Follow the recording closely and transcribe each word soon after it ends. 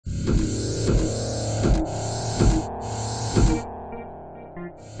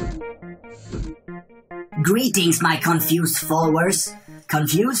Greetings, my confused followers.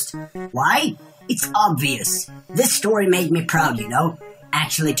 Confused? Why? It's obvious. This story made me proud, you know.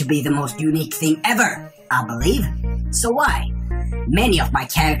 Actually, to be the most unique thing ever, I believe. So why? Many of my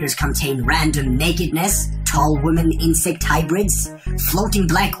characters contain random nakedness, tall women insect hybrids, floating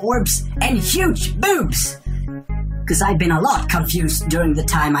black orbs, and huge boobs. Cause I've been a lot confused during the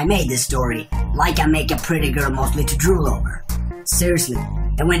time I made this story, like I make a pretty girl mostly to drool over. Seriously,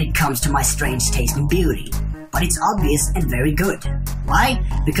 and when it comes to my strange taste in beauty. But it's obvious and very good. Why?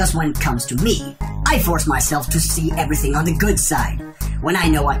 Because when it comes to me, I force myself to see everything on the good side. When I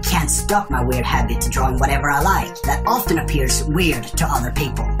know I can't stop my weird habit of drawing whatever I like, that often appears weird to other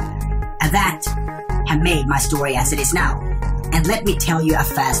people. And that have made my story as it is now. And let me tell you a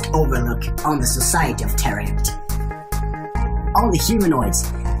fast overlook on the society of Terrahypt. All the humanoids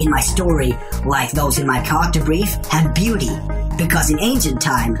in my story, like those in my character brief, have beauty, because in ancient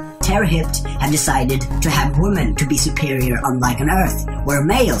time, Terrahypt have decided to have women to be superior, unlike on Earth, where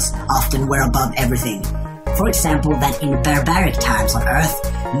males often were above everything. For example, that in barbaric times on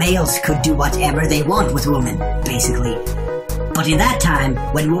Earth, males could do whatever they want with women, basically. But in that time,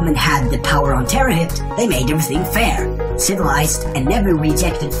 when women had the power on Terrahypt, they made everything fair, civilized, and never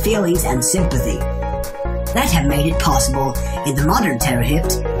rejected feelings and sympathy. That have made it possible in the modern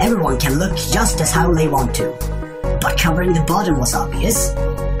Terrahypt, everyone can look just as how they want to. But covering the bottom was obvious.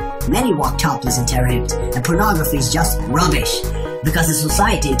 Many walk topless in Terrahypt, and pornography is just rubbish, because the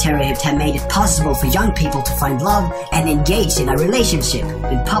society in Terrahypt have made it possible for young people to find love and engage in a relationship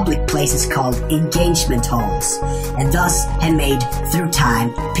in public places called engagement halls, and thus have made, through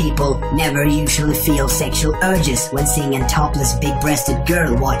time, people never usually feel sexual urges when seeing a topless big-breasted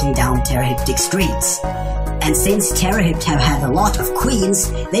girl walking down Terrahyptic streets. And since Terrahypt have had a lot of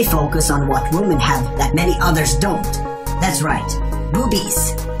queens, they focus on what women have that many others don't. That's right,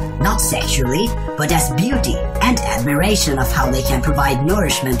 boobies. Not sexually, but as beauty and admiration of how they can provide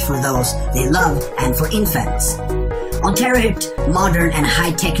nourishment for those they love and for infants. On Terrahypt, modern and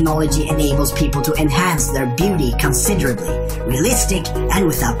high technology enables people to enhance their beauty considerably, realistic and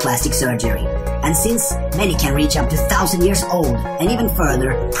without plastic surgery. And since many can reach up to 1,000 years old, and even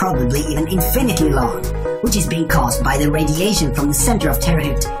further, probably even infinitely long, which is being caused by the radiation from the center of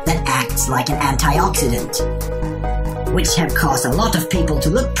Terrahypt that acts like an antioxidant, which have caused a lot of people to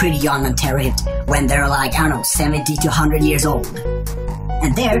look pretty young on Terrahypt when they're like, I don't know, 70 to 100 years old.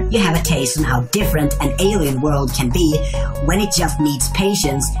 And there you have a taste on how different an alien world can be when it just needs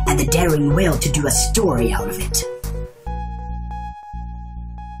patience and the daring will to do a story out of it.